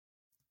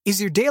Is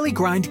your daily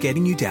grind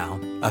getting you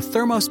down? A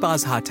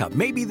ThermoSpa's hot tub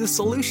may be the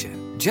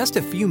solution. Just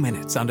a few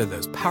minutes under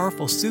those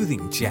powerful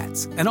soothing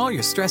jets, and all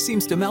your stress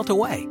seems to melt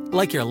away,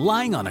 like you're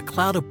lying on a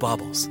cloud of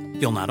bubbles.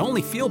 You'll not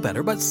only feel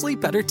better, but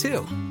sleep better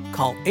too.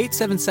 Call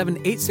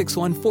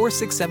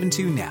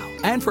 877-861-4672 now,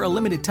 and for a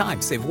limited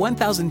time, save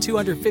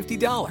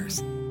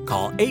 $1,250.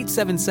 Call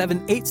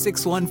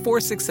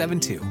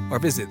 877-861-4672 or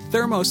visit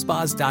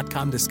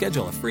thermospas.com to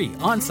schedule a free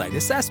on-site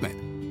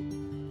assessment.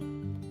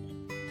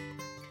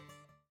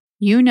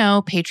 You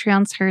know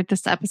Patreon's heard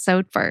this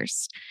episode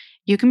first.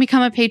 You can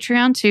become a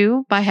Patreon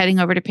too by heading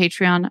over to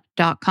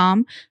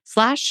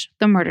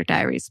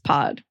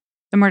patreon.com/themurderdiariespod.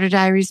 The Murder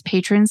Diaries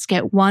patrons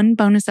get one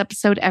bonus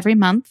episode every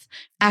month,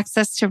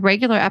 access to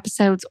regular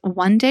episodes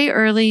one day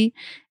early,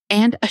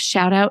 and a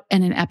shout out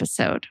in an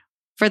episode.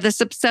 For this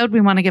episode,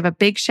 we want to give a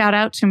big shout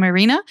out to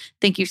Marina.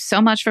 Thank you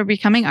so much for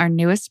becoming our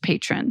newest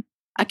patron.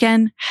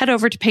 Again, head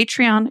over to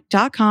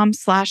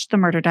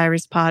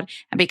patreon.com/themurderdiariespod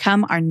and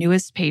become our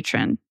newest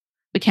patron.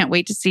 We can't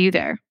wait to see you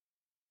there.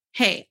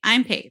 Hey,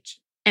 I'm Paige.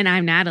 And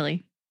I'm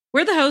Natalie.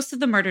 We're the hosts of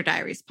the Murder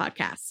Diaries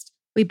podcast.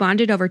 We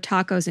bonded over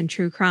tacos and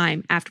true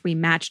crime after we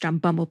matched on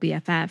Bumble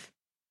BFF.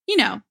 You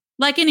know,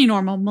 like any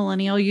normal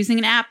millennial using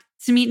an app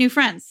to meet new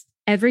friends.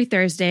 Every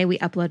Thursday, we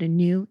upload a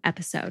new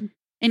episode.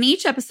 In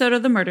each episode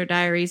of the Murder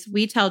Diaries,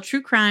 we tell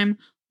true crime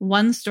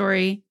one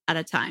story at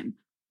a time.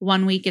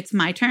 One week it's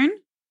my turn.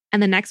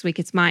 And the next week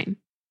it's mine.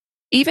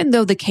 Even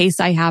though the case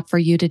I have for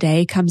you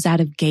today comes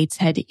out of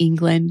Gateshead,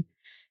 England,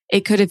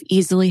 it could have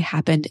easily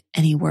happened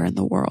anywhere in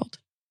the world.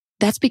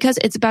 That's because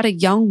it's about a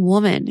young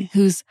woman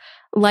whose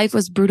life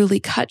was brutally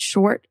cut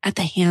short at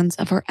the hands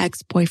of her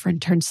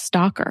ex-boyfriend turned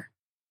stalker.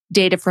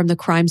 Data from the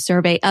Crime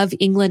Survey of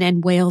England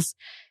and Wales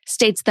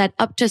states that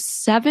up to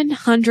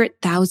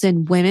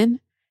 700,000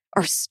 women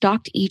are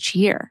stalked each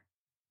year,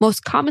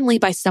 most commonly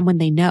by someone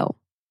they know.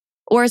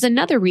 Or as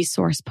another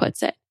resource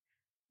puts it,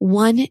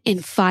 1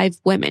 in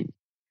 5 women,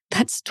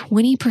 that's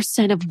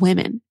 20% of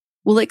women,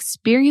 will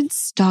experience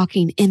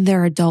stalking in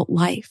their adult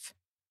life.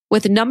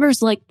 With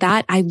numbers like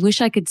that, I wish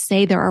I could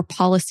say there are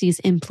policies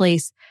in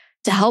place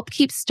to help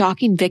keep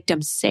stalking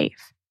victims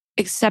safe,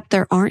 except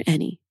there aren't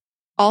any.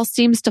 All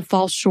seems to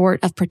fall short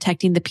of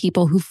protecting the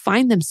people who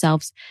find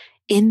themselves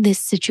in this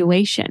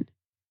situation,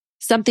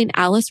 something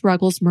Alice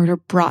Ruggles' murder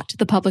brought to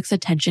the public's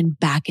attention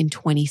back in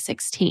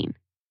 2016.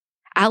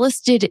 Alice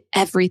did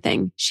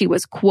everything she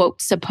was, quote,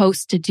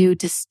 supposed to do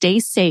to stay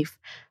safe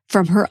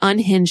from her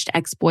unhinged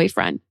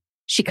ex-boyfriend.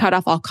 She cut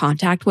off all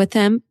contact with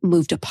him,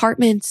 moved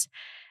apartments,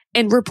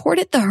 and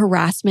reported the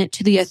harassment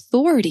to the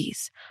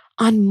authorities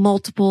on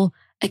multiple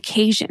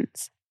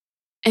occasions.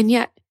 And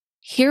yet,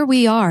 here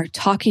we are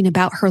talking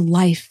about her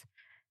life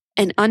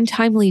and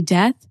untimely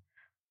death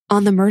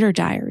on the Murder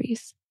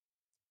Diaries.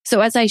 So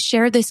as I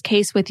share this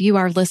case with you,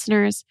 our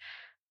listeners,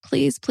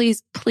 please,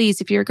 please, please,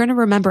 if you're going to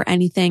remember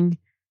anything,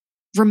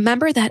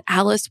 remember that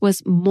Alice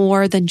was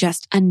more than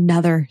just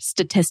another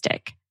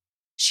statistic.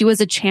 She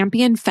was a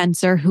champion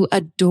fencer who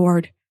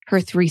adored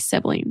her 3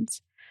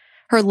 siblings.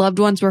 Her loved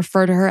ones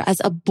refer to her as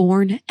a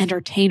born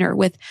entertainer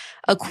with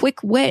a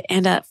quick wit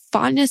and a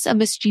fondness of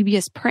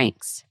mischievous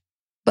pranks.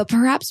 But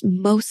perhaps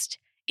most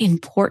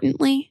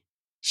importantly,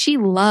 she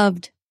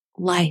loved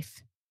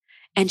life,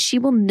 and she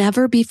will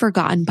never be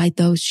forgotten by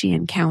those she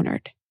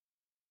encountered.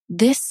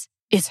 This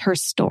is her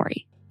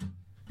story.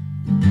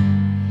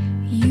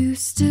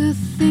 Used to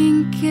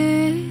think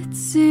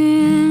it's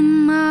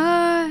in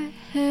my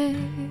head,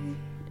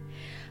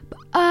 but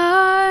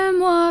I'm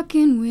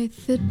walking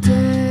with the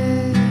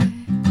dead.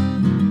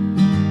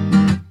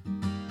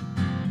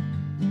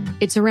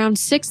 It's around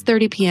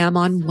 6:30 p.m.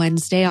 on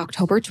Wednesday,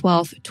 October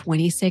 12th,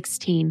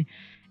 2016,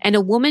 and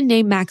a woman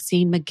named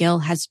Maxine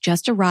McGill has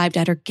just arrived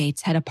at her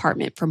Gateshead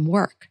apartment from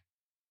work.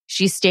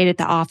 She stayed at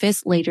the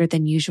office later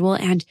than usual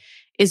and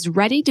is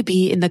ready to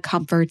be in the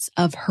comforts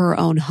of her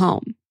own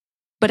home.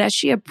 But as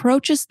she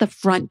approaches the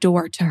front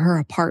door to her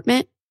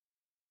apartment,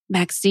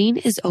 Maxine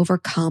is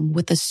overcome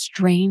with a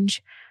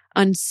strange,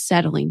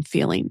 unsettling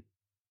feeling.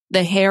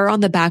 The hair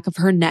on the back of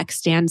her neck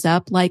stands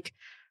up like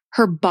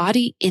her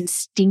body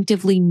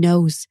instinctively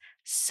knows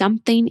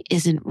something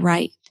isn't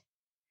right.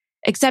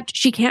 Except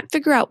she can't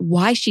figure out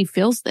why she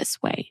feels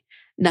this way.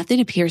 Nothing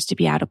appears to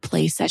be out of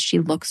place as she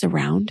looks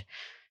around,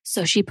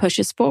 so she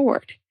pushes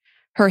forward.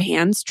 Her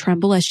hands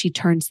tremble as she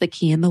turns the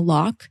key in the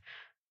lock,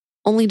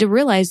 only to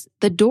realize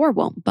the door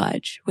won't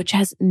budge, which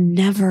has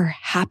never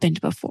happened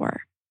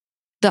before.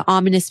 The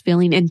ominous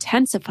feeling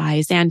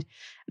intensifies and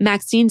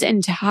Maxine's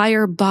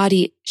entire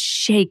body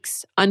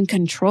shakes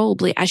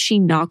uncontrollably as she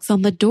knocks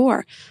on the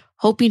door,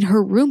 hoping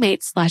her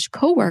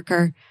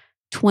roommate/coworker,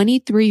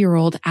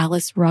 23-year-old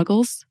Alice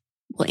Ruggles,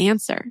 will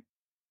answer.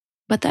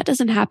 But that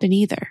doesn't happen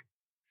either.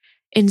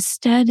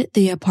 Instead,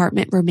 the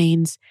apartment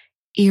remains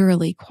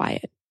eerily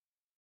quiet.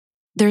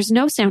 There's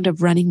no sound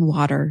of running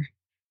water,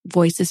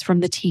 voices from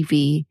the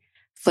TV,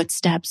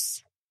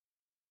 footsteps,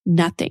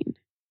 nothing.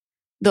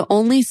 The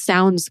only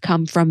sounds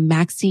come from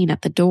Maxine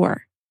at the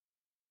door.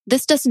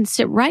 this doesn't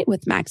sit right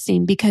with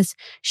Maxine because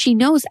she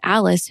knows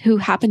Alice, who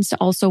happens to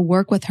also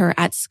work with her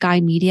at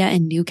Sky Media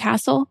in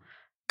Newcastle,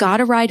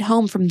 got a ride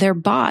home from their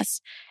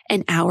boss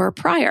an hour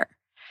prior.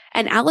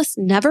 And Alice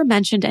never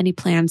mentioned any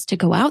plans to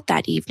go out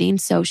that evening,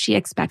 so she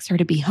expects her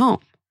to be home.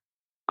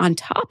 On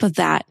top of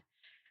that,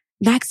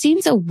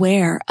 Maxine's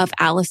aware of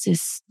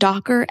Alice's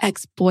stalker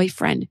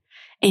ex-boyfriend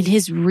and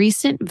his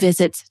recent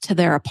visits to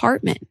their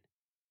apartment.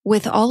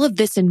 With all of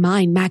this in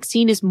mind,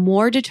 Maxine is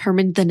more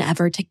determined than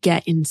ever to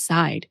get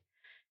inside.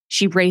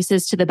 She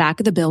races to the back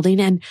of the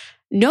building and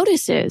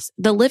notices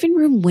the living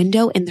room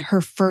window in her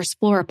first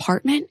floor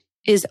apartment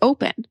is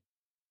open.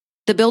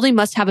 The building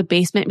must have a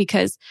basement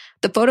because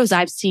the photos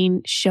I've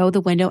seen show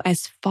the window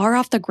as far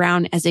off the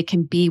ground as it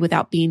can be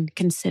without being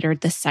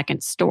considered the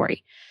second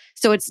story.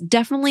 So it's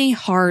definitely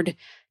hard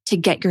to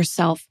get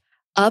yourself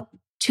up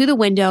to the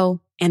window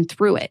and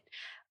through it.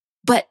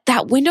 But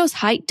that window's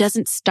height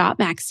doesn't stop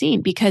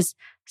Maxine because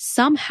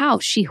somehow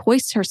she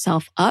hoists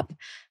herself up,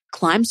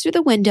 climbs through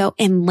the window,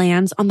 and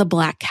lands on the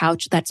black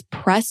couch that's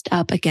pressed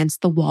up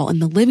against the wall in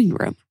the living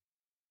room.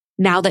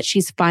 Now that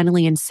she's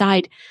finally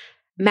inside,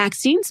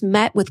 Maxine's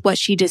met with what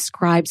she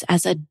describes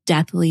as a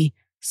deathly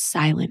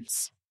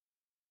silence.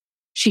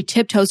 She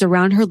tiptoes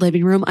around her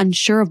living room,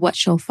 unsure of what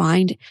she'll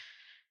find.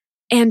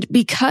 And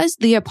because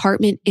the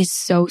apartment is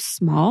so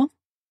small,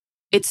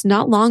 it's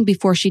not long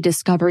before she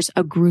discovers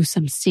a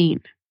gruesome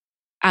scene.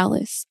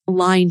 Alice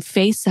lying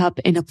face up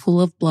in a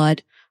pool of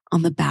blood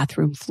on the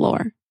bathroom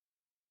floor.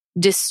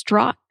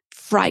 Distraught,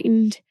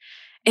 frightened,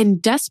 and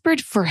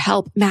desperate for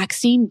help,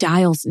 Maxine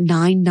dials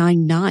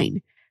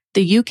 999,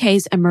 the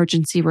UK's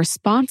emergency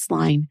response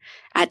line,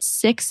 at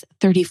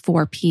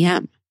 6:34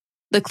 p.m.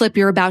 The clip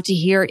you're about to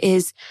hear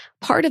is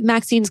part of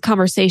Maxine's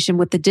conversation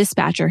with the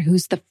dispatcher,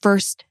 who's the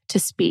first to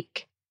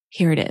speak.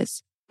 Here it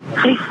is.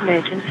 Police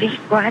emergency.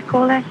 Go ahead,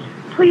 caller.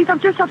 Please,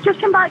 I've just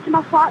come back to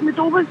my flat and the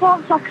door was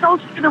locked, so I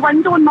crawled through the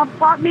window and my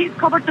flatmate's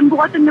covered in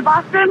blood in the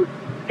bathroom.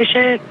 Is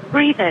she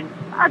breathing?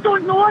 I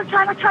don't know, I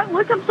can't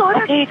look, I'm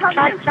sorry. Okay,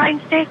 try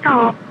and stay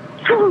calm.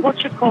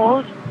 What's your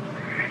call?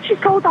 She's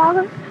called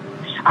Alice.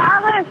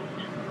 Alice!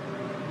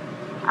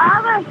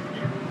 Alice!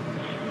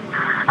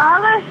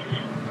 Alice!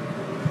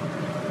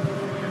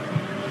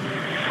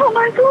 Oh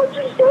my God,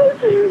 she's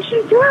dead.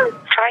 She's dead.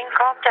 Try and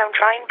calm down,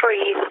 try and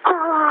breathe.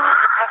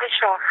 Have a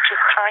shot,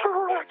 just try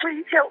and...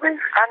 Please help me.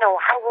 I know,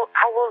 how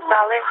old's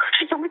Alice?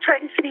 She's only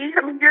 23.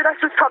 I mean, knew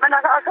this was coming.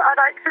 I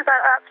she's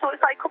an absolute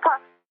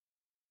psychopath.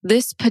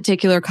 This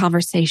particular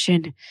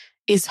conversation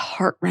is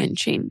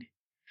heart-wrenching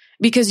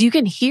because you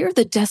can hear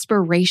the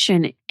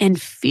desperation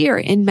and fear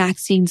in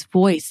Maxine's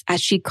voice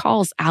as she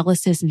calls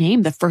Alice's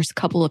name the first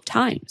couple of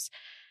times.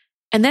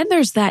 And then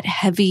there's that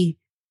heavy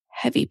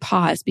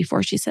pause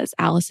before she says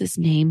Alice's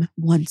name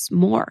once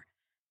more.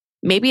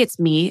 Maybe it's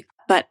me,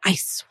 but I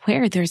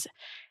swear there's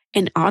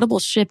an audible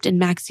shift in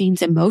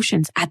Maxine's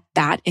emotions at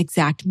that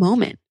exact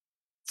moment.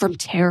 From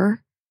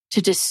terror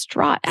to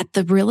distraught at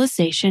the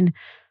realization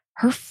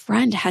her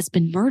friend has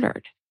been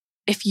murdered.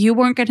 If you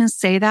weren't going to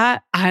say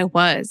that, I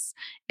was.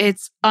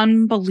 It's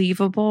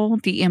unbelievable,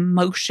 the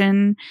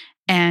emotion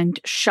and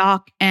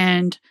shock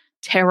and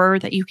terror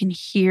that you can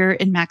hear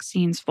in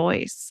Maxine's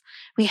voice.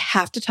 We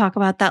have to talk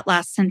about that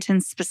last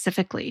sentence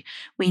specifically.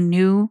 We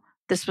knew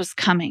this was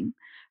coming.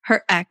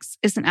 Her ex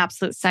is an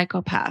absolute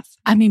psychopath.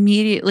 I'm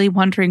immediately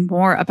wondering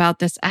more about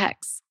this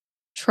ex.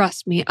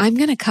 Trust me, I'm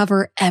going to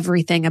cover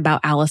everything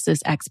about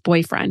Alice's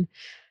ex-boyfriend.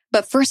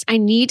 But first, I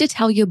need to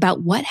tell you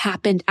about what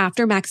happened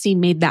after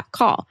Maxine made that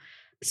call.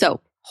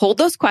 So hold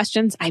those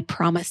questions. I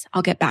promise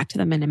I'll get back to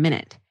them in a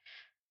minute.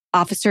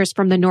 Officers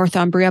from the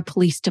Northumbria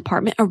Police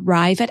Department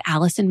arrive at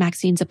Alice and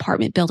Maxine's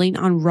apartment building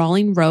on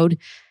Rawling Road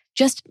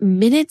just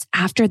minutes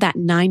after that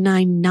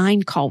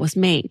 999 call was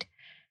made.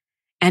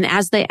 And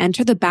as they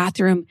enter the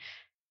bathroom,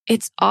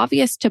 it's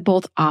obvious to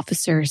both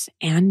officers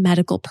and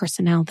medical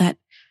personnel that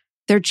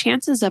their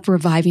chances of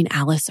reviving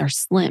Alice are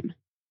slim.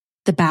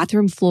 The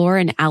bathroom floor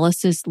and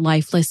Alice's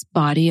lifeless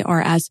body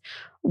are, as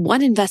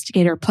one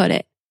investigator put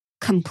it,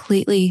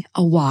 completely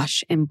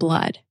awash in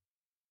blood.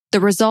 The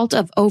result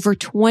of over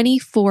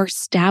 24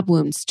 stab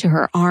wounds to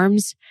her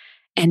arms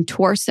and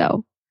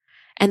torso,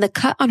 and the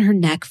cut on her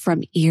neck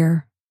from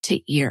ear to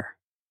ear.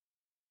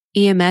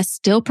 EMS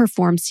still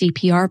performs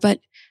CPR, but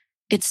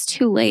it's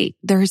too late.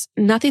 There's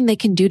nothing they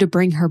can do to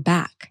bring her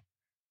back.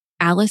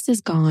 Alice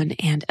is gone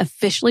and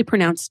officially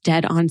pronounced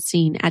dead on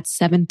scene at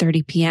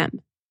 7:30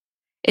 p.m.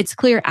 It's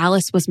clear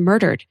Alice was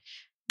murdered.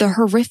 The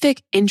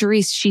horrific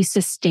injuries she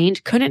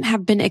sustained couldn't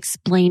have been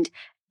explained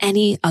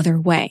any other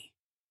way.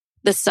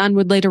 The Sun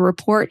would later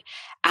report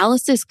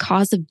Alice's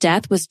cause of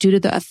death was due to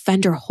the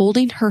offender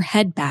holding her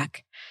head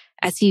back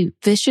as he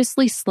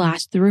viciously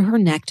slashed through her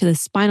neck to the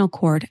spinal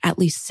cord at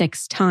least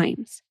 6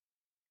 times.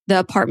 The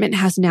apartment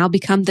has now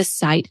become the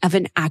site of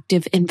an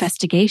active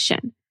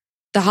investigation.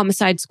 The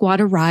homicide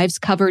squad arrives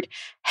covered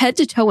head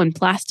to toe in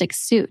plastic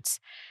suits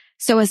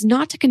so as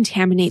not to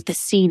contaminate the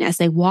scene as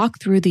they walk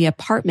through the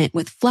apartment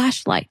with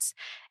flashlights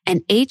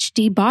and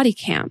HD body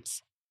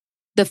cams.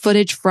 The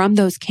footage from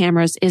those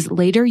cameras is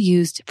later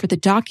used for the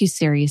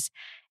docuseries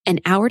An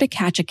Hour to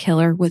Catch a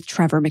Killer with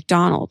Trevor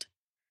McDonald,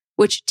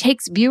 which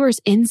takes viewers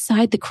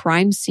inside the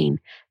crime scene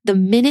the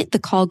minute the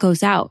call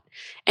goes out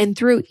and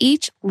through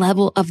each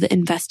level of the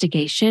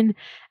investigation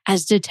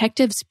as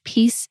detectives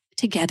piece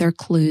together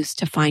clues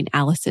to find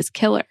Alice's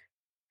killer.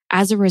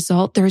 As a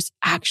result, there's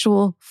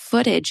actual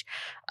footage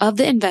of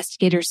the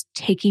investigators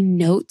taking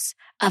notes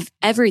of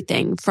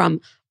everything from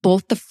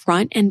both the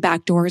front and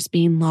back doors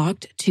being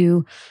locked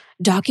to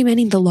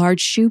documenting the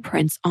large shoe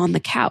prints on the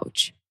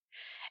couch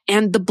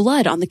and the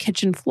blood on the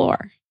kitchen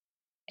floor.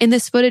 In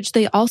this footage,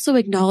 they also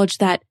acknowledge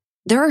that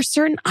there are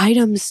certain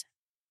items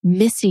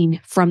missing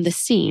from the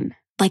scene,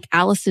 like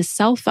Alice's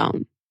cell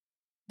phone.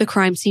 The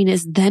crime scene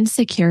is then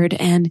secured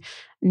and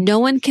no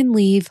one can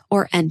leave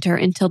or enter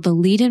until the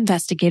lead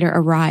investigator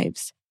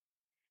arrives.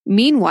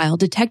 Meanwhile,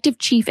 Detective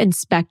Chief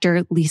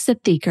Inspector Lisa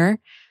Thieker,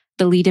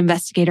 the lead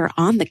investigator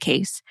on the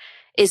case,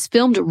 is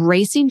filmed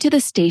racing to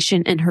the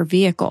station in her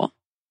vehicle.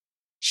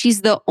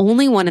 She's the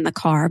only one in the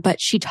car, but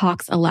she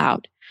talks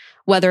aloud.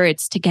 Whether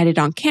it's to get it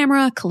on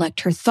camera,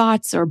 collect her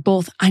thoughts, or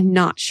both, I'm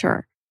not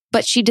sure.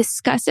 But she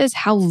discusses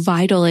how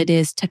vital it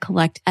is to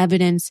collect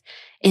evidence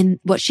in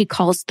what she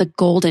calls the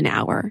golden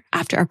hour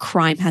after a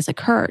crime has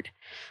occurred,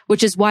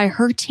 which is why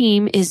her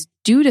team is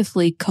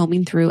dutifully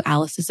combing through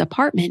Alice's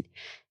apartment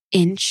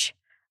inch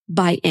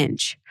by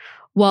inch,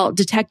 while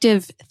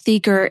Detective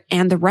Thieker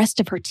and the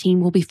rest of her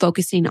team will be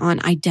focusing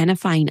on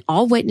identifying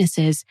all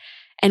witnesses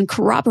and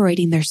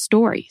corroborating their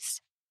stories.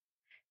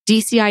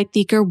 DCI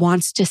Thieker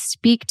wants to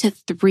speak to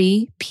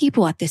 3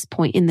 people at this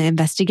point in the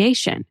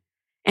investigation,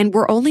 and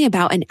we're only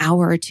about an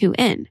hour or 2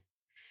 in.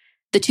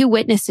 The 2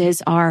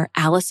 witnesses are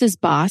Alice's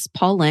boss,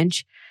 Paul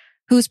Lynch,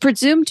 who's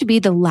presumed to be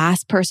the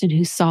last person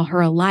who saw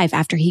her alive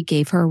after he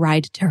gave her a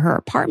ride to her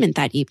apartment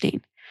that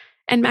evening,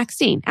 and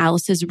Maxine,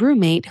 Alice's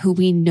roommate, who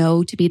we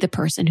know to be the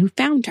person who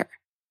found her.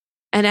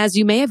 And as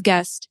you may have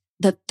guessed,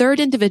 the 3rd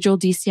individual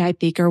DCI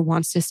Thieker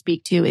wants to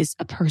speak to is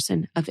a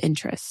person of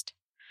interest.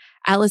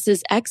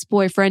 Alice's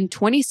ex-boyfriend,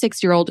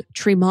 26-year-old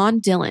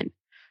Tremont Dillon,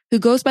 who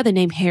goes by the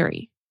name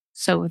Harry.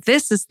 So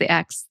this is the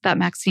ex that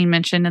Maxine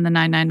mentioned in the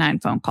 999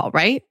 phone call,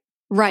 right?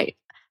 Right.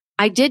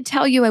 I did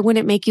tell you I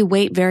wouldn't make you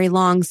wait very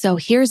long, so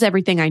here's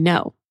everything I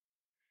know.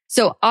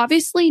 So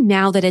obviously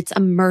now that it's a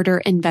murder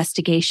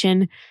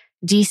investigation,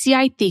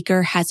 DCI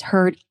Thieker has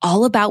heard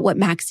all about what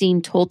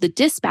Maxine told the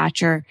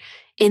dispatcher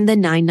in the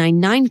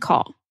 999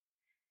 call.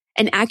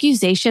 An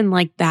accusation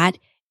like that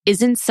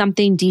isn't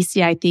something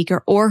DCI Thieker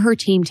or her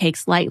team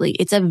takes lightly.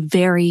 It's a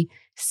very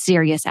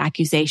serious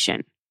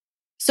accusation.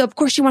 So of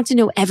course she wants to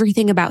know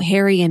everything about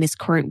Harry and his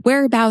current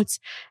whereabouts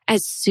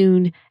as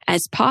soon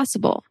as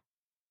possible.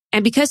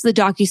 And because the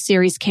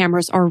docuseries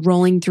cameras are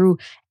rolling through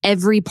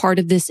every part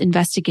of this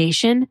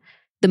investigation,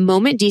 the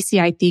moment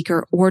DCI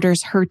Thieker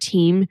orders her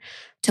team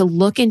to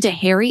look into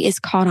Harry is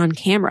caught on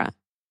camera.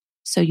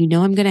 So you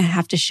know I'm going to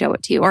have to show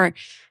it to you, or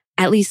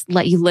at least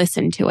let you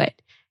listen to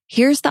it.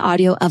 Here's the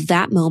audio of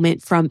that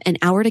moment from An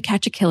Hour to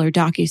Catch a Killer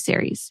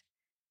docuseries.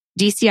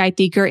 DCI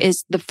Thieker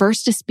is the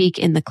first to speak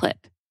in the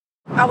clip.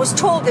 I was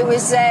told there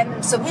was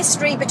some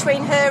history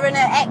between her and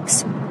her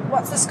ex.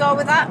 What's the score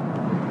with that?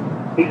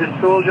 He's a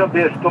soldier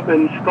based up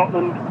in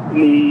Scotland,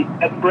 in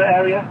the Edinburgh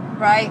area.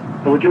 Right.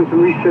 And we're doing some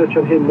research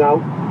on him now.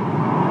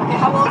 Okay,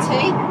 how old's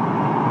he?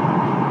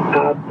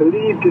 I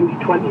believe in his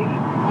 20s.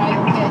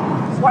 Right,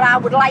 okay. What I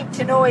would like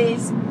to know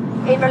is,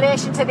 in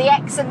relation to the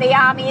ex and the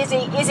army, is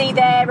he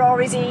there,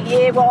 or is he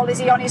AWOL? Is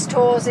he on his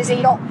toes? Is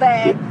he not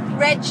there? Yeah.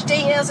 Reg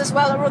details as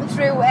well to run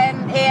through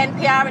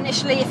ANPR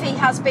initially if he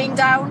has been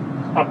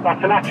down.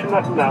 That's an action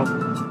item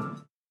now.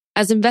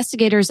 As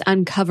investigators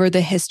uncover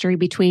the history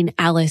between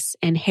Alice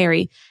and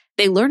Harry,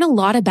 they learn a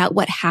lot about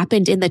what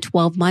happened in the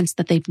 12 months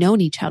that they've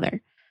known each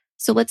other.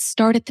 So let's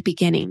start at the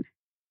beginning.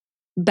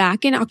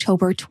 Back in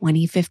October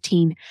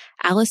 2015,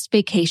 Alice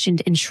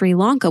vacationed in Sri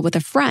Lanka with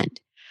a friend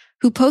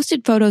who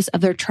posted photos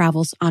of their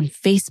travels on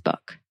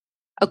Facebook.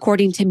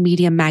 According to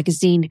Medium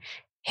magazine,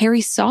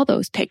 Harry saw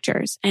those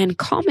pictures and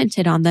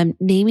commented on them,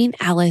 naming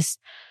Alice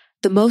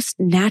the most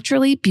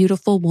naturally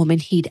beautiful woman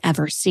he'd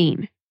ever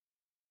seen.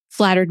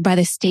 Flattered by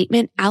the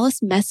statement,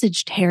 Alice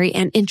messaged Harry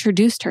and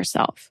introduced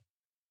herself.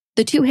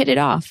 The two hit it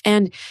off,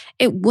 and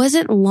it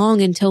wasn't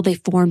long until they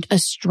formed a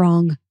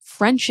strong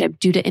friendship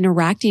due to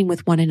interacting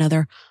with one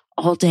another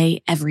all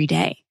day, every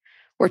day.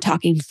 We're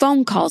talking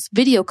phone calls,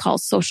 video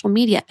calls, social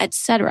media,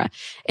 etc.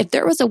 If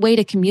there was a way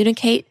to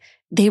communicate,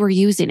 they were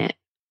using it.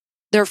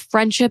 Their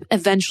friendship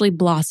eventually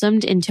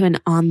blossomed into an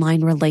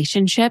online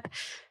relationship,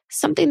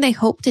 something they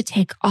hope to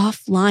take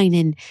offline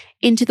and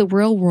into the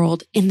real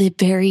world in the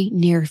very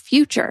near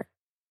future.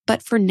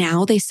 But for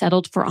now, they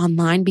settled for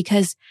online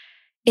because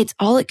it's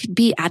all it could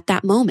be at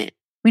that moment.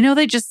 We know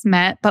they just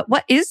met, but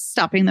what is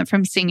stopping them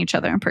from seeing each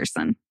other in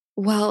person?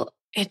 Well,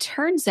 it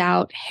turns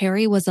out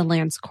Harry was a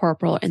lance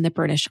corporal in the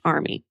British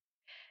Army,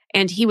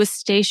 and he was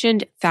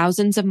stationed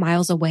thousands of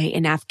miles away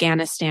in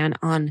Afghanistan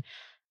on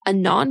a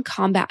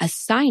non-combat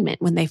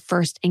assignment when they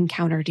first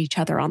encountered each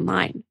other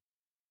online.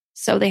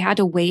 So they had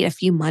to wait a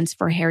few months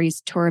for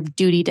Harry's tour of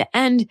duty to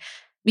end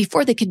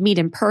before they could meet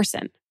in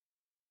person.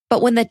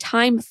 But when the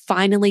time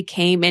finally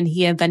came and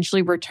he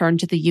eventually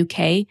returned to the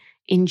UK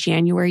in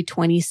January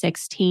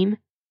 2016,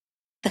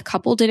 the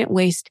couple didn't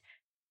waste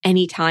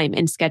any time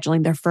in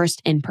scheduling their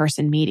first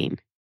in-person meeting.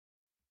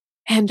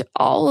 And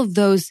all of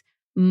those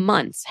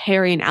months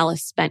Harry and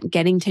Alice spent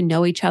getting to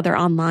know each other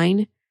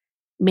online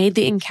made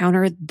the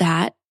encounter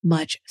that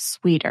much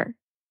sweeter.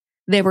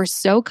 They were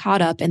so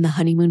caught up in the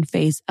honeymoon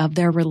phase of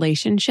their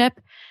relationship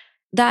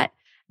that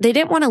they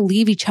didn't want to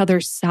leave each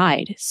other's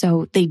side,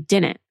 so they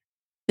didn't.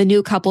 The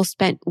new couple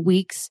spent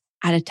weeks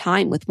at a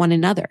time with one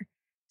another,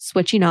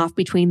 switching off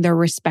between their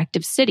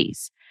respective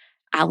cities.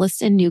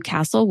 Alice in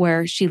Newcastle,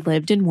 where she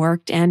lived and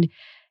worked, and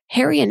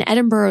Harry in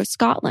Edinburgh,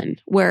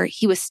 Scotland, where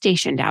he was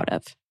stationed out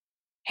of.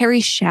 Harry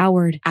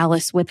showered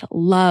Alice with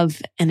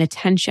love and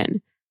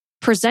attention,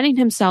 presenting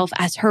himself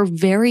as her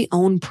very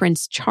own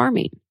Prince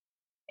Charming.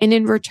 And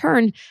in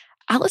return,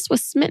 Alice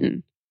was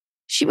smitten.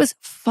 She was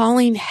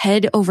falling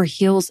head over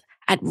heels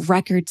at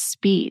record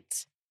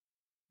speeds.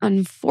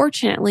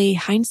 Unfortunately,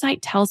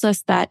 hindsight tells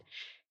us that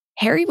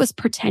Harry was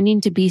pretending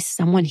to be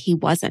someone he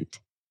wasn't,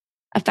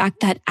 a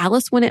fact that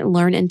Alice wouldn't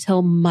learn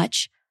until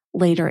much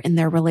later in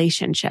their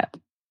relationship.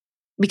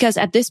 Because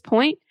at this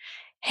point,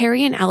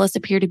 Harry and Alice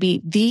appear to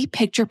be the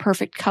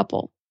picture-perfect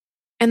couple.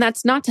 And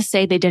that's not to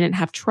say they didn't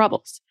have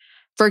troubles.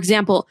 For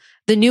example,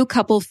 the new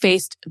couple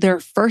faced their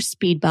first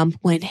speed bump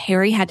when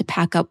Harry had to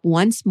pack up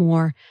once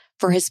more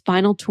for his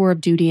final tour of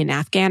duty in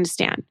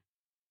Afghanistan.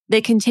 They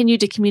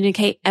continued to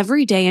communicate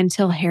every day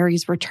until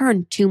Harry's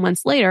return 2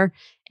 months later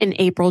in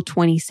April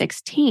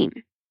 2016.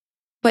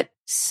 But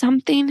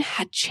something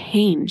had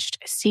changed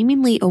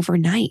seemingly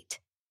overnight.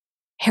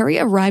 Harry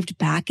arrived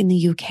back in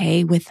the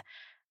UK with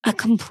a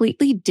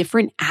completely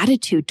different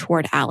attitude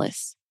toward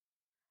Alice.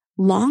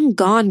 Long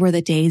gone were the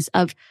days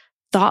of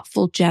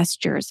thoughtful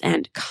gestures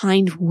and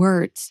kind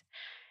words.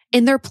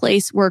 In their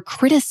place were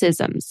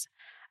criticisms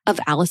of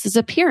Alice's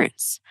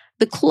appearance,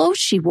 the clothes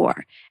she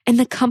wore, and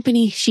the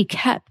company she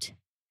kept.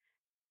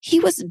 He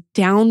was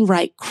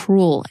downright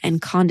cruel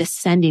and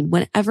condescending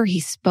whenever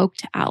he spoke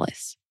to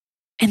Alice.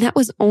 And that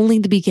was only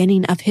the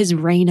beginning of his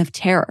reign of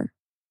terror.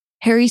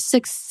 Harry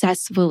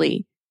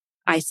successfully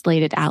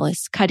isolated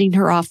Alice, cutting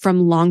her off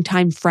from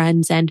longtime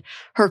friends and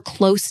her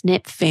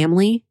close-knit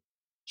family.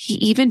 He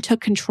even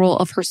took control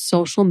of her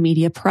social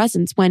media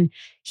presence when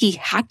he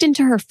hacked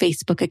into her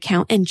Facebook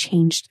account and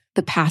changed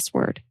the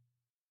password.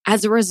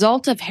 As a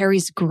result of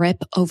Harry's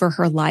grip over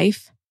her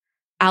life,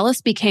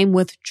 Alice became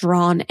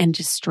withdrawn and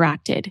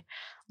distracted,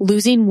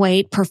 losing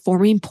weight,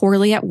 performing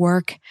poorly at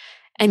work,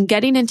 and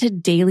getting into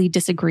daily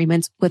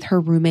disagreements with her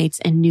roommates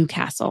in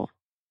Newcastle.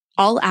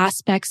 All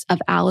aspects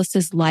of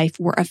Alice's life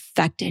were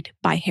affected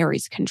by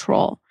Harry's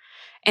control,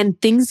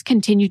 and things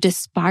continued to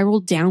spiral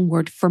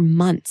downward for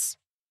months.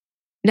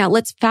 Now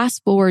let's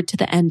fast forward to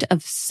the end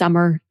of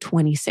summer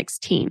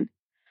 2016,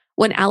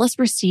 when Alice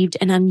received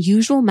an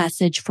unusual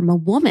message from a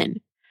woman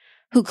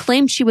who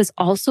claimed she was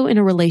also in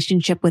a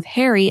relationship with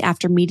Harry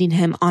after meeting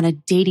him on a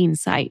dating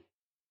site.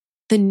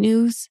 The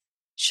news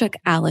shook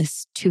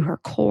Alice to her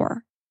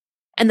core,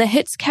 and the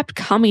hits kept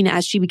coming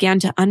as she began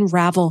to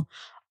unravel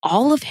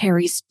all of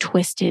Harry's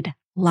twisted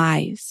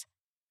lies.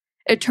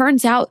 It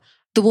turns out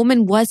the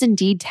woman was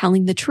indeed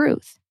telling the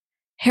truth.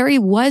 Harry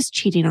was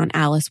cheating on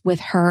Alice with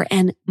her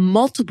and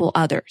multiple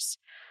others,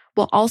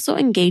 while also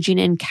engaging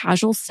in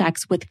casual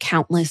sex with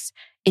countless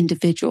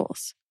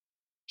individuals.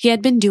 He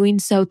had been doing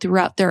so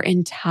throughout their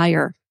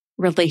entire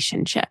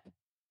relationship.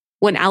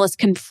 When Alice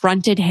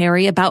confronted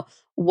Harry about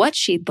what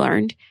she'd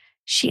learned,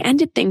 she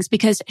ended things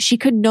because she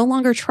could no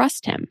longer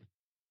trust him.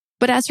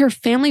 But as her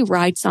family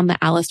writes on the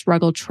Alice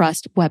Ruggles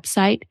Trust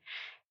website,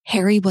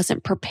 Harry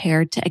wasn't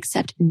prepared to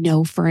accept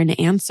no for an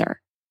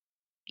answer.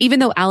 Even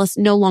though Alice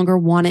no longer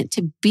wanted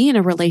to be in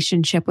a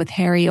relationship with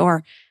Harry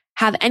or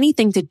have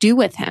anything to do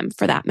with him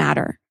for that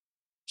matter,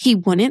 he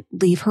wouldn't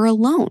leave her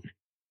alone.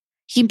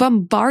 He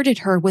bombarded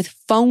her with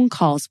phone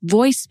calls,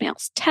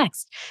 voicemails,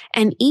 texts,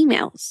 and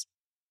emails.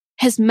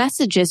 His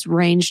messages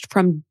ranged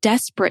from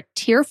desperate,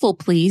 tearful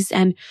pleas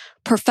and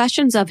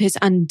professions of his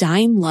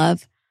undying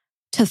love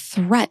to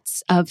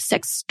threats of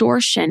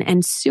sextortion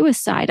and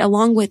suicide,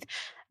 along with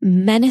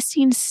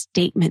menacing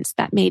statements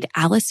that made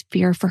Alice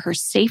fear for her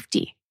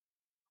safety.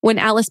 When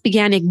Alice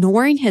began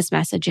ignoring his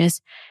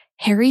messages,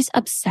 Harry's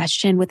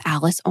obsession with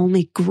Alice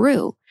only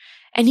grew,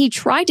 and he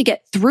tried to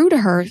get through to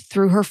her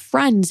through her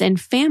friends and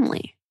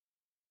family.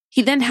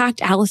 He then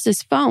hacked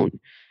Alice's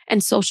phone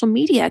and social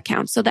media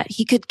accounts so that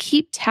he could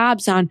keep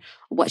tabs on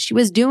what she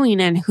was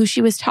doing and who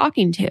she was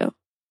talking to.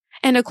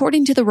 And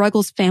according to the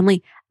Ruggles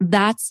family,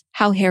 that's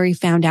how Harry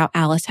found out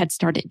Alice had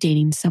started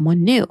dating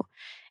someone new,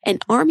 an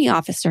army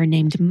officer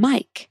named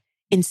Mike,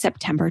 in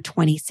September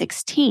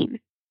 2016.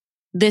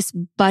 This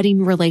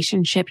budding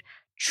relationship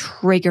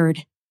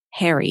triggered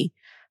Harry,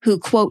 who,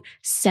 quote,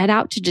 set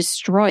out to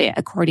destroy it,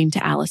 according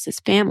to Alice's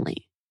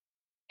family.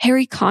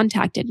 Harry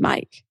contacted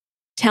Mike,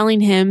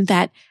 telling him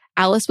that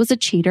Alice was a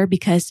cheater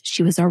because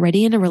she was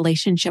already in a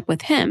relationship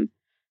with him.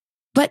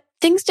 But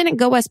things didn't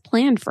go as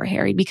planned for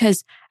Harry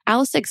because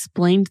Alice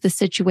explained the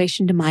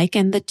situation to Mike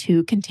and the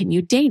two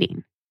continued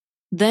dating.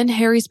 Then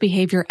Harry's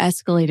behavior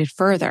escalated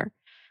further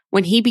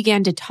when he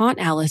began to taunt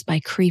Alice by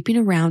creeping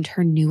around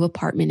her new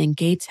apartment in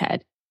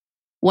Gateshead.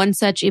 One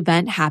such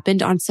event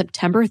happened on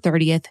September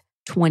 30th,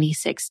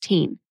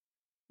 2016,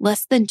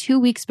 less than 2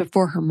 weeks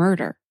before her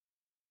murder.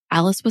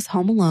 Alice was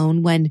home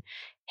alone when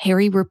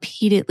Harry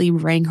repeatedly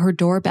rang her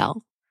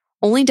doorbell,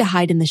 only to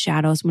hide in the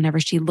shadows whenever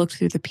she looked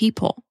through the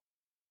peephole.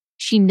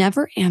 She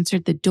never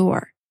answered the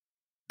door,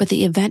 but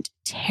the event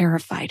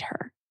terrified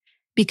her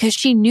because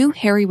she knew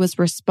Harry was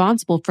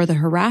responsible for the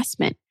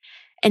harassment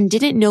and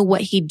didn't know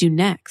what he'd do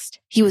next.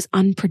 He was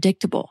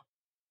unpredictable.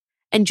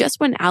 And just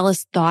when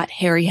Alice thought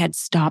Harry had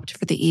stopped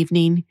for the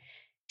evening,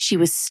 she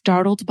was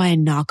startled by a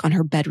knock on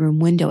her bedroom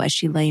window as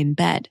she lay in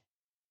bed.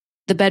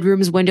 The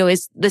bedroom's window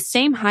is the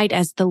same height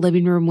as the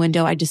living room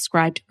window I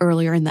described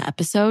earlier in the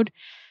episode,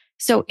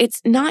 so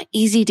it's not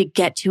easy to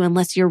get to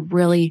unless you're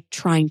really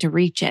trying to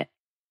reach it.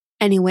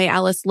 Anyway,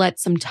 Alice let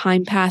some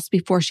time pass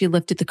before she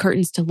lifted the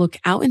curtains to look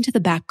out into the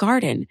back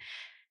garden,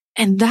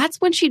 and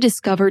that's when she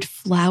discovered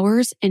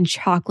flowers and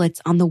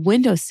chocolates on the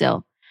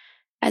windowsill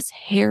as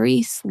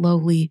Harry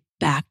slowly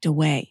backed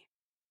away.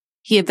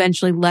 He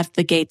eventually left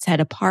the Gateshead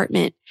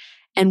apartment,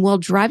 and while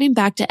driving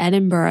back to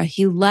Edinburgh,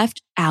 he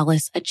left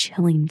Alice a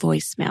chilling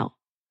voicemail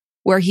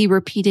where he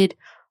repeated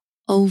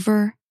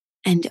over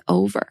and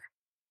over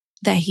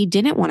that he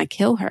didn't want to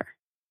kill her.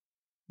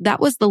 That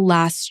was the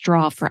last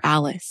straw for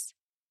Alice.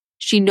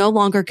 She no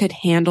longer could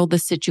handle the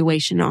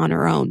situation on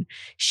her own.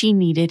 She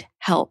needed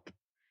help.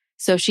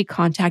 So she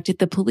contacted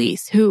the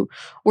police, who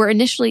were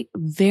initially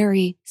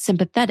very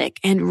sympathetic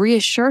and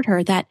reassured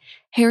her that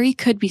Harry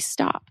could be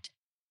stopped.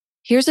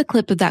 Here's a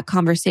clip of that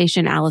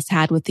conversation Alice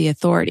had with the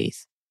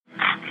authorities.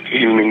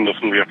 Evening,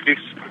 Northumbria Police.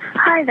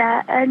 Hi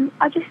there.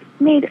 I just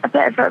need a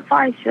bit of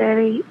advice,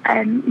 really,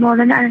 more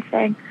than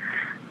anything.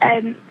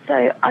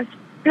 So I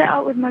split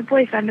up with my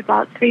boyfriend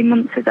about 3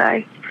 months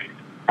ago.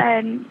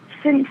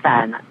 Since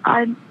then,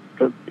 I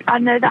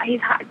know that he's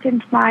hacked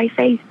into my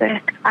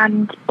Facebook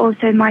and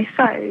also my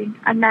phone.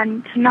 And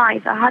then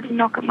tonight, I had a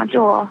knock at my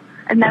door,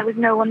 and there was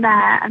no one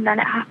there. And then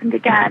it happened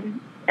again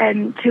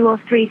 2 or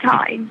 3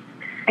 times.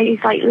 And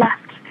he's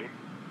left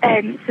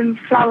some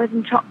flowers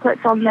and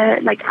chocolates on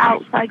the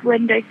outside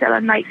windowsill,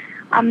 and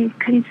I'm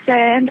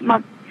concerned.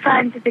 My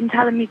friends have been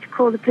telling me to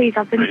call the police.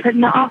 I've been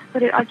putting it off,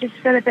 but I just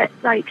feel a bit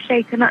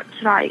shaken up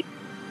tonight.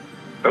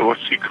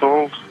 What's he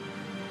called?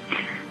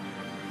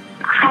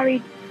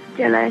 Harry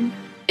Dillon.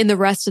 In the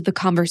rest of the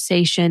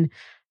conversation,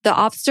 the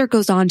officer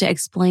goes on to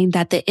explain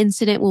that the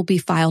incident will be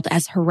filed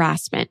as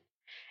harassment,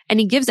 and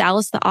he gives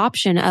Alice the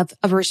option of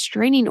a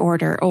restraining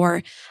order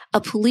or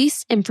a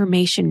police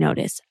information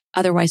notice,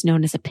 otherwise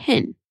known as a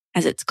PIN,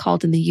 as it's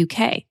called in the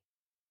UK.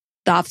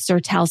 The officer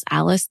tells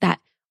Alice that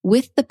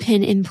with the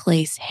PIN in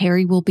place,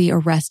 Harry will be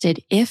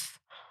arrested if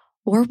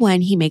or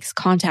when he makes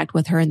contact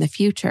with her in the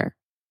future.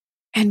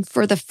 And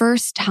for the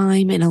first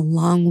time in a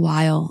long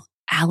while,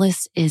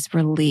 Alice is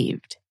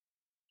relieved.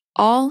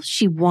 All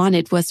she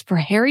wanted was for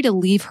Harry to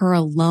leave her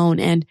alone,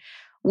 and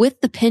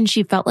with the PIN,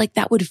 she felt like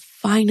that would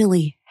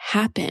finally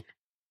happen.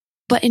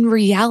 But in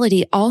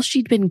reality, all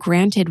she'd been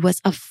granted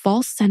was a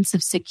false sense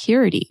of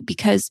security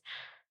because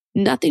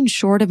nothing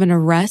short of an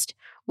arrest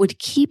would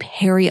keep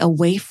Harry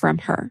away from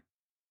her.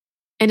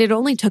 And it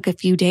only took a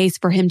few days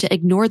for him to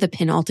ignore the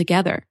PIN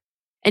altogether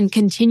and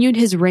continued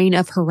his reign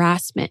of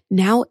harassment,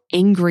 now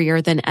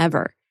angrier than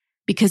ever,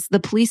 because the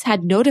police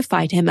had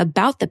notified him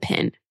about the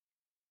PIN.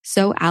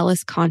 So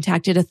Alice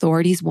contacted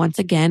authorities once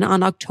again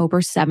on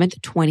October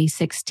 7th,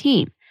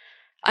 2016,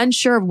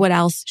 unsure of what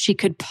else she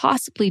could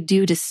possibly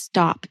do to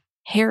stop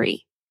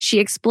Harry. She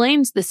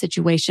explains the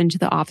situation to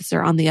the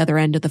officer on the other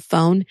end of the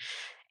phone,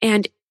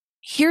 and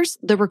here's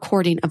the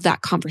recording of that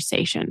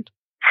conversation.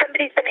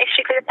 Somebody's been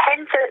issued with a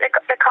pen so that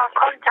they can't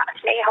contact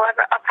me.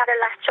 However, I've had a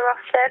letter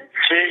off them.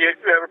 So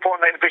you're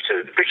reporting the breach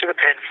of the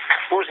pen.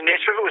 What was the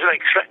nature of it? Was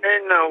it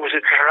threatening or was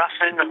it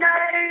harassing? No,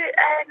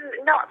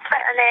 not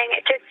threatening.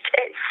 It's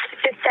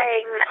just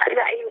saying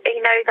that he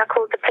knows I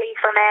called the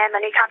police on him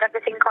and he's had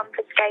everything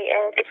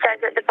confiscated. It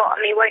says at the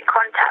bottom he won't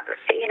contact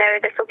me.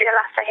 This will be the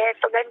last I hear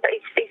from him. But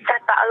he's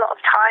said that a lot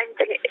of times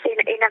and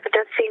he never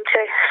does seem to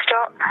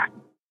stop.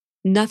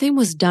 Nothing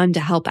was done to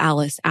help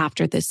Alice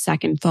after this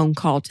second phone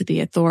call to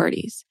the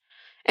authorities.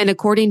 And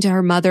according to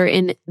her mother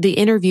in the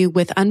interview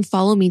with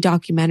Unfollow Me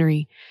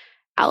documentary,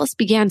 Alice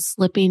began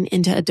slipping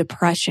into a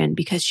depression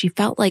because she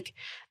felt like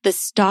the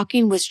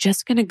stalking was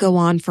just going to go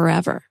on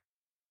forever.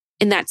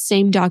 In that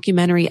same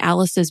documentary,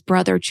 Alice's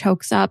brother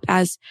chokes up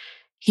as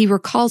he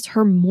recalls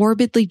her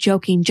morbidly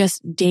joking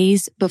just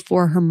days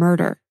before her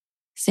murder,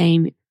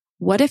 saying,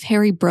 "What if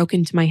Harry broke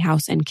into my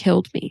house and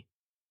killed me?"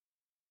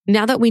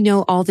 Now that we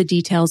know all the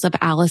details of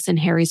Alice and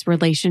Harry's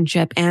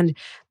relationship and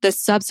the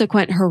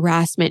subsequent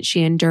harassment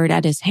she endured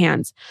at his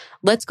hands,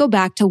 let's go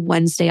back to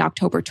Wednesday,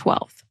 October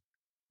 12th.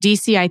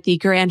 DCI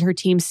Thieker and her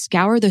team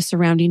scour the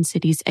surrounding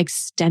city's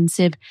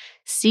extensive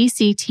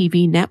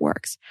CCTV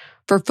networks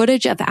for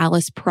footage of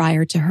Alice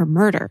prior to her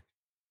murder.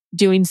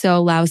 Doing so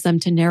allows them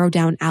to narrow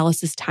down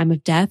Alice's time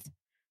of death,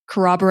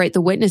 corroborate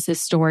the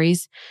witnesses'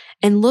 stories,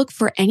 and look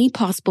for any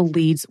possible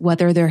leads,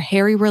 whether they're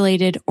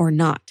Harry-related or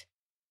not.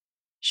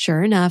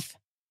 Sure enough,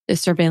 the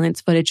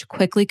surveillance footage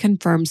quickly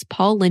confirms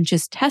Paul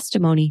Lynch's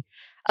testimony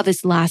of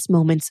his last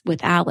moments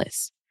with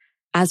Alice.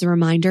 As a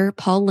reminder,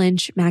 Paul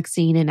Lynch,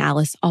 Maxine, and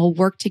Alice all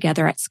work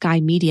together at Sky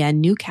Media in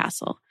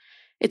Newcastle.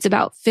 It's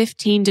about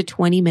 15 to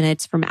 20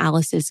 minutes from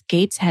Alice's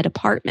Gateshead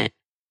apartment.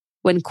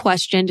 When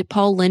questioned,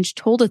 Paul Lynch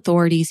told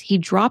authorities he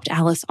dropped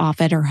Alice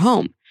off at her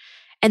home,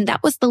 and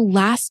that was the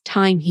last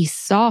time he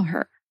saw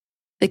her.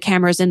 The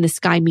cameras in the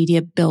Sky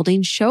Media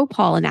building show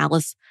Paul and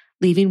Alice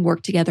leaving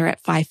work together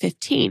at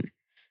 5:15.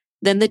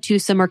 Then the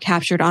twosome are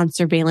captured on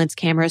surveillance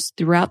cameras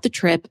throughout the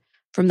trip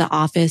from the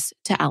office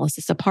to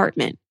Alice's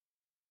apartment.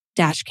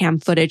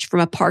 Dashcam footage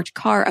from a parked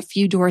car a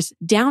few doors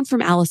down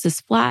from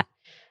Alice's flat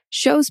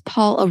shows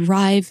Paul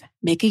arrive,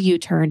 make a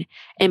U-turn,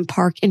 and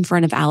park in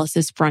front of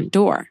Alice's front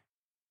door.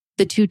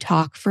 The two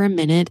talk for a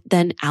minute,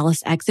 then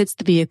Alice exits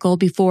the vehicle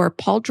before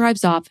Paul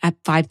drives off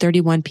at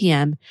 5:31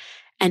 p.m.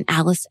 and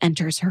Alice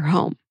enters her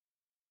home.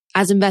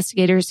 As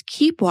investigators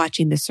keep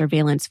watching the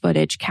surveillance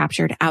footage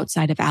captured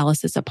outside of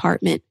Alice's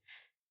apartment,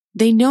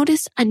 they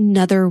notice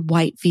another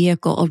white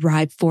vehicle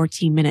arrive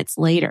 14 minutes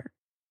later.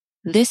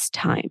 This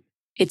time,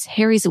 it's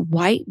Harry's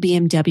white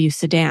BMW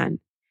sedan,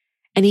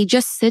 and he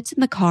just sits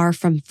in the car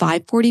from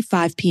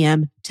 5:45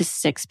 p.m. to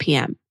 6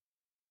 p.m.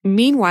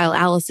 Meanwhile,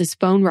 Alice's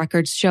phone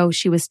records show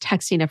she was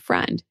texting a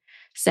friend,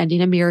 sending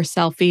a mirror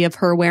selfie of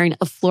her wearing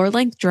a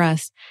floor-length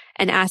dress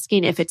and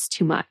asking if it's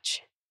too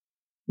much.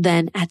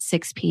 Then at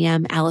 6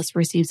 p.m., Alice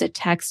receives a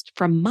text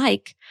from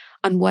Mike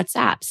on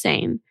WhatsApp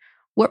saying,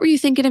 "What were you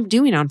thinking of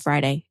doing on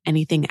Friday?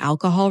 Anything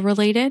alcohol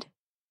related?"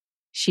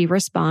 She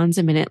responds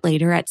a minute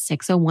later at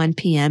 6:01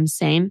 p.m.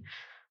 saying,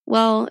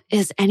 "Well,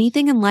 is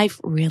anything in life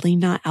really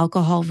not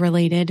alcohol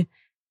related?"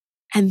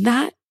 And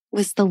that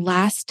was the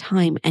last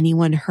time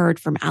anyone heard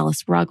from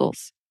Alice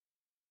Ruggles.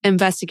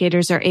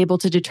 Investigators are able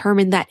to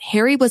determine that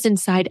Harry was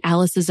inside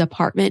Alice's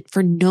apartment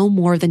for no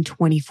more than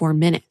 24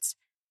 minutes.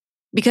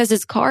 Because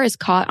his car is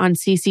caught on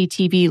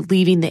CCTV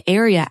leaving the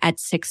area at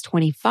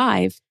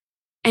 6:25,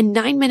 and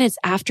 9 minutes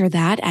after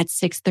that at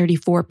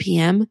 6:34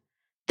 p.m.,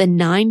 the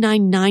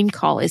 999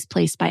 call is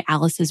placed by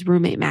Alice's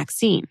roommate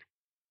Maxine.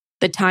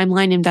 The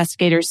timeline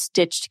investigators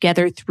stitched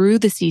together through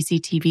the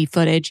CCTV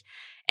footage,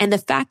 and the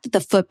fact that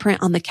the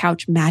footprint on the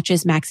couch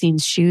matches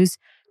Maxine's shoes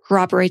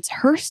corroborates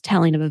her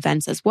telling of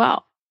events as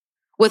well.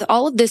 With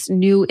all of this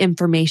new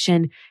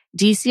information,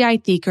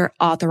 DCI Thieker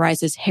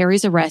authorizes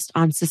Harry's arrest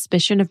on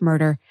suspicion of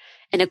murder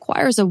and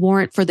acquires a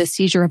warrant for the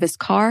seizure of his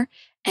car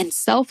and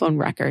cell phone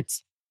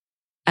records.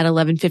 At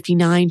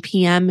 11:59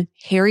 p.m.,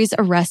 Harry's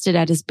arrested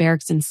at his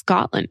barracks in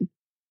Scotland.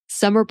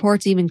 Some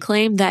reports even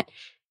claim that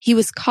he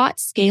was caught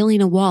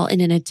scaling a wall in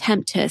an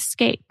attempt to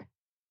escape.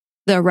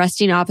 The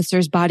arresting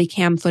officer's body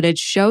cam footage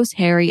shows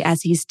Harry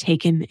as he's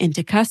taken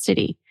into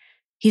custody.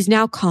 He's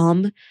now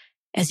calm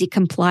as he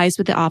complies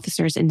with the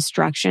officer's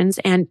instructions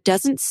and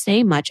doesn't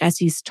say much as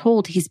he's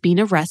told he's being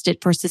arrested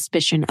for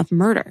suspicion of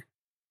murder.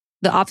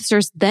 The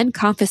officers then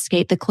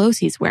confiscate the clothes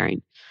he's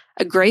wearing,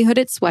 a gray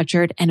hooded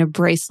sweatshirt and a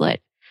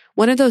bracelet,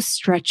 one of those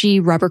stretchy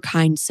rubber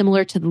kind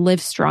similar to the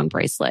Livestrong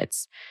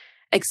bracelets,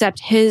 except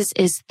his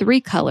is 3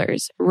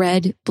 colors,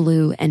 red,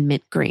 blue, and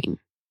mint green.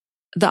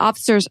 The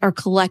officers are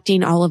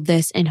collecting all of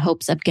this in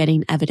hopes of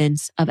getting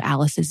evidence of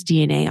Alice's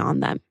DNA on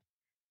them.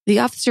 The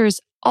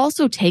officers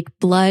also take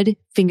blood,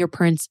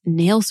 fingerprints,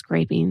 nail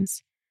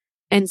scrapings,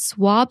 and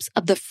swabs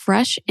of the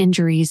fresh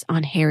injuries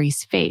on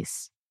Harry's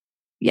face.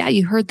 Yeah,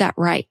 you heard that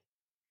right.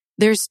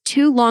 There's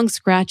 2 long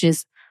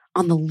scratches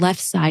on the left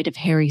side of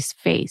Harry's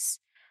face,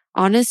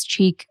 on his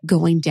cheek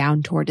going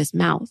down toward his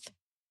mouth.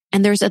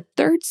 And there's a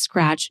 3rd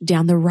scratch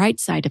down the right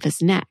side of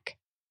his neck.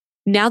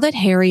 Now that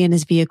Harry and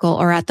his vehicle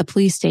are at the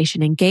police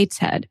station in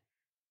Gateshead,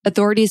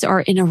 authorities are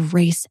in a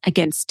race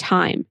against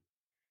time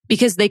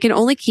because they can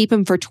only keep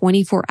him for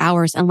 24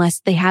 hours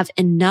unless they have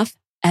enough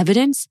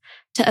evidence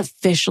to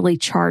officially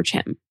charge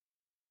him.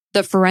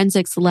 The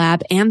forensics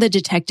lab and the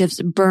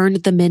detectives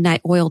burned the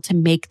midnight oil to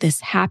make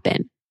this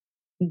happen.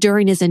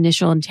 During his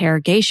initial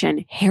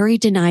interrogation, Harry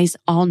denies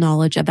all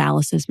knowledge of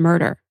Alice's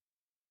murder,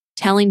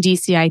 telling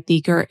DCI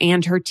Thieker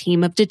and her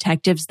team of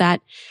detectives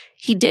that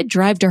he did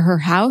drive to her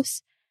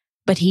house,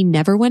 but he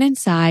never went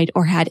inside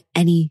or had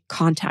any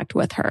contact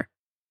with her.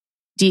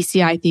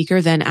 DCI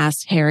Thieker then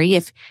asked Harry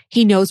if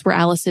he knows where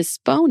Alice's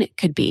phone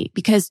could be,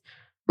 because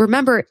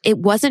remember, it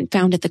wasn't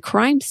found at the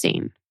crime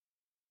scene.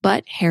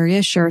 But Harry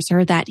assures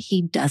her that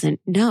he doesn't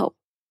know.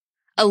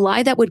 A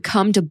lie that would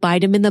come to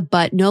bite him in the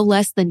butt no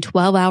less than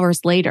 12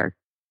 hours later,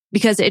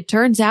 because it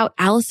turns out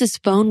Alice's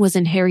phone was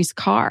in Harry's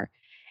car,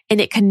 and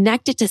it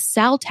connected to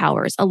cell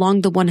towers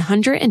along the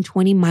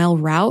 120-mile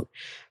route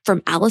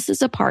from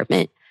Alice's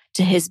apartment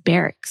to his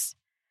barracks,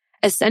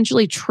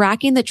 essentially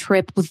tracking the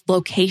trip with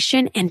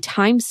location and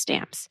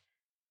timestamps,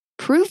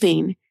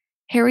 proving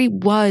Harry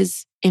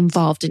was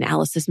involved in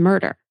Alice's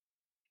murder.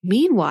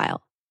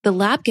 Meanwhile, the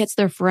lab gets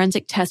their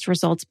forensic test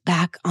results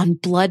back on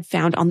blood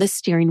found on the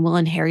steering wheel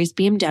in Harry's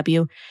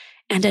BMW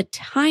and a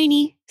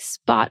tiny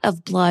spot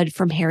of blood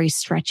from Harry's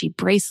stretchy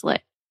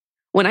bracelet.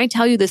 When I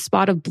tell you the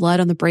spot of blood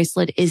on the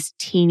bracelet is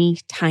teeny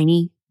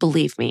tiny,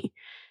 believe me.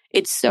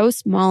 It's so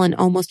small and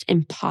almost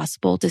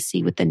impossible to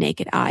see with the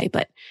naked eye,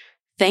 but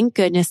thank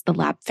goodness the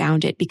lab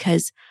found it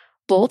because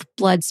both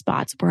blood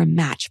spots were a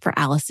match for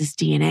Alice's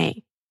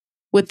DNA.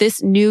 With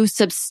this new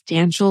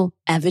substantial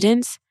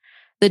evidence,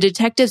 the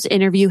detectives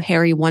interview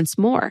Harry once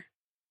more.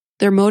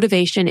 Their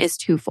motivation is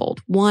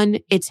twofold. One,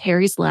 it's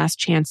Harry's last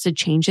chance to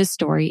change his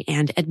story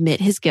and admit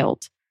his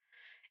guilt.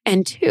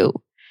 And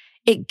two,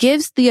 it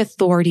gives the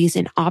authorities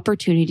an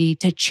opportunity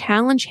to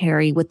challenge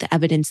Harry with the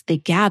evidence they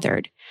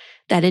gathered,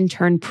 that in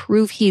turn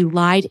prove he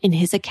lied in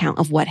his account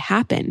of what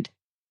happened.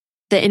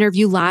 The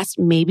interview lasts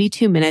maybe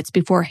 2 minutes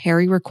before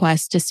Harry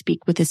requests to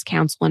speak with his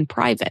counsel in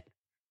private.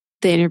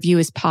 The interview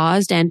is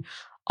paused and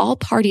all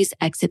parties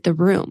exit the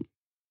room.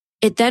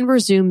 It then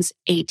resumes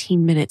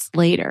 18 minutes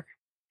later.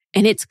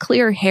 And it's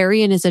clear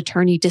Harry and his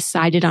attorney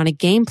decided on a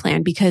game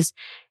plan because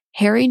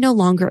Harry no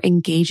longer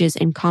engages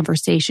in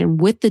conversation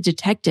with the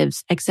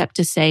detectives except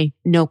to say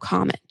no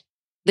comment.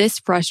 This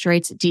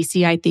frustrates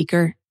DCI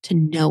Thieker to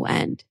no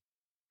end,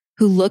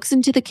 who looks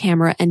into the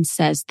camera and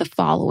says the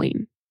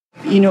following.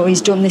 You know,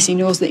 he's done this, he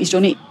knows that he's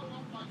done it.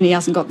 He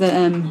hasn't got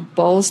the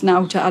balls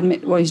now to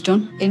admit what he's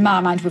done. In my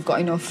mind, we've got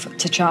enough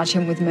to charge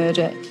him with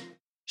murder.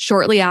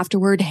 Shortly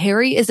afterward,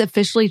 Harry is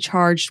officially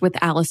charged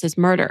with Alice's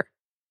murder.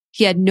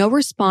 He had no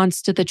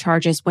response to the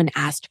charges when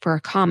asked for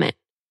a comment.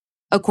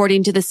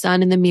 According to The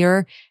Sun and the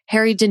Mirror,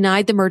 Harry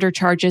denied the murder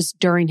charges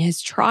during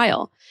his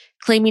trial,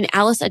 claiming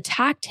Alice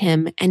attacked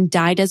him and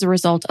died as a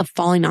result of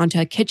falling onto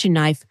a kitchen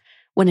knife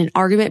when an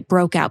argument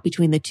broke out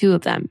between the two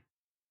of them.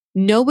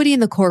 Nobody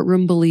in the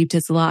courtroom believed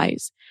his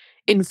lies.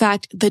 In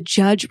fact, the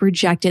judge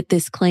rejected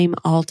this claim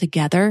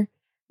altogether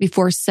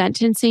before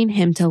sentencing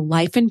him to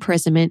life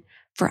imprisonment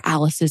for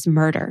Alice's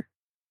murder.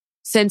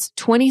 Since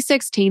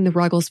 2016, the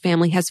Ruggles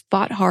family has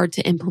fought hard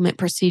to implement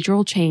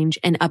procedural change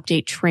and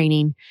update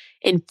training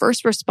in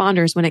first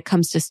responders when it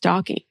comes to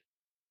stalking.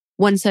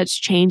 One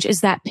such change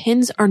is that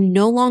pins are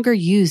no longer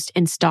used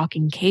in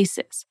stalking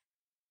cases.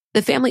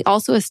 The family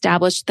also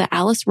established the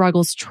Alice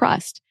Ruggles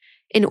Trust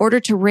in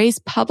order to raise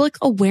public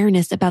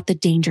awareness about the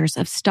dangers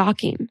of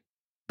stalking.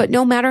 But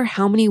no matter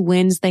how many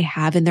wins they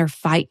have in their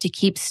fight to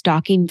keep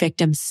stalking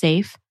victims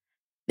safe,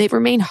 they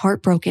remain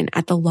heartbroken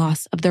at the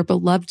loss of their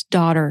beloved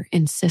daughter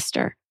and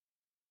sister.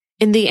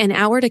 In the An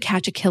Hour to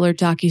Catch a Killer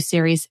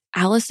docuseries,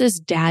 Alice's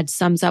dad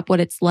sums up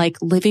what it's like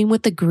living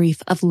with the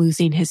grief of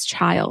losing his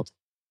child.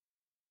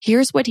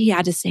 Here's what he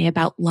had to say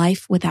about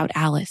life without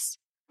Alice.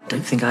 I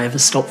don't think I ever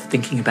stopped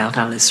thinking about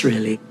Alice,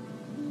 really.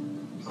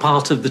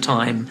 Part of the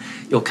time,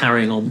 you're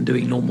carrying on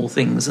doing normal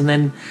things, and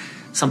then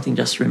something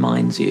just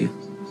reminds you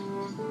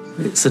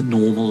it's a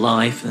normal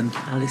life, and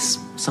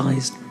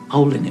Alice-sized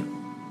hole in it.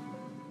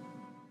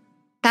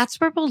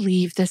 That's where we'll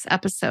leave this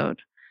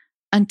episode.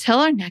 Until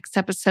our next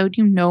episode,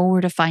 you know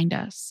where to find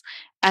us.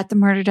 At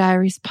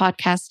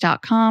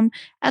themurderdiariespodcast.com,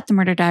 at the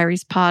Murder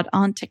Diaries Pod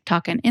on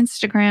TikTok and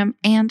Instagram,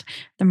 and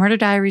the Murder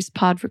Diaries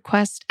Pod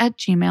request at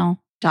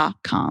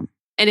gmail.com.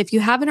 And if you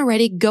haven't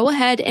already, go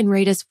ahead and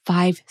rate us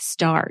 5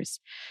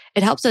 stars.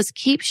 It helps us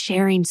keep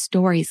sharing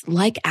stories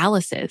like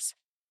Alice's.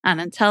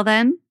 And until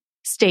then,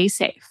 stay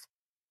safe.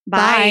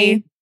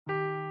 Bye.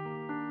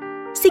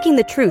 Seeking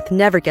the truth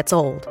never gets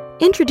old.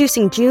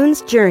 Introducing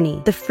June's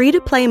Journey, the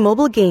free-to-play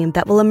mobile game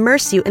that will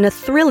immerse you in a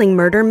thrilling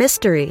murder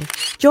mystery.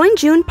 Join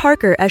June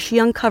Parker as she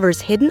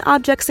uncovers hidden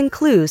objects and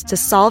clues to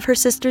solve her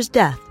sister's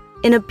death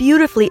in a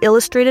beautifully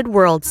illustrated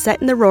world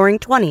set in the Roaring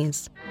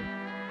 '20s.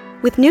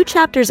 With new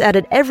chapters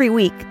added every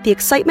week, the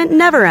excitement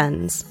never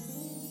ends.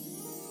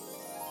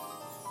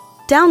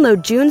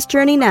 Download June's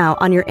Journey now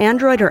on your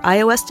Android or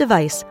iOS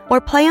device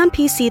or play on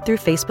PC through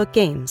Facebook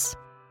Games.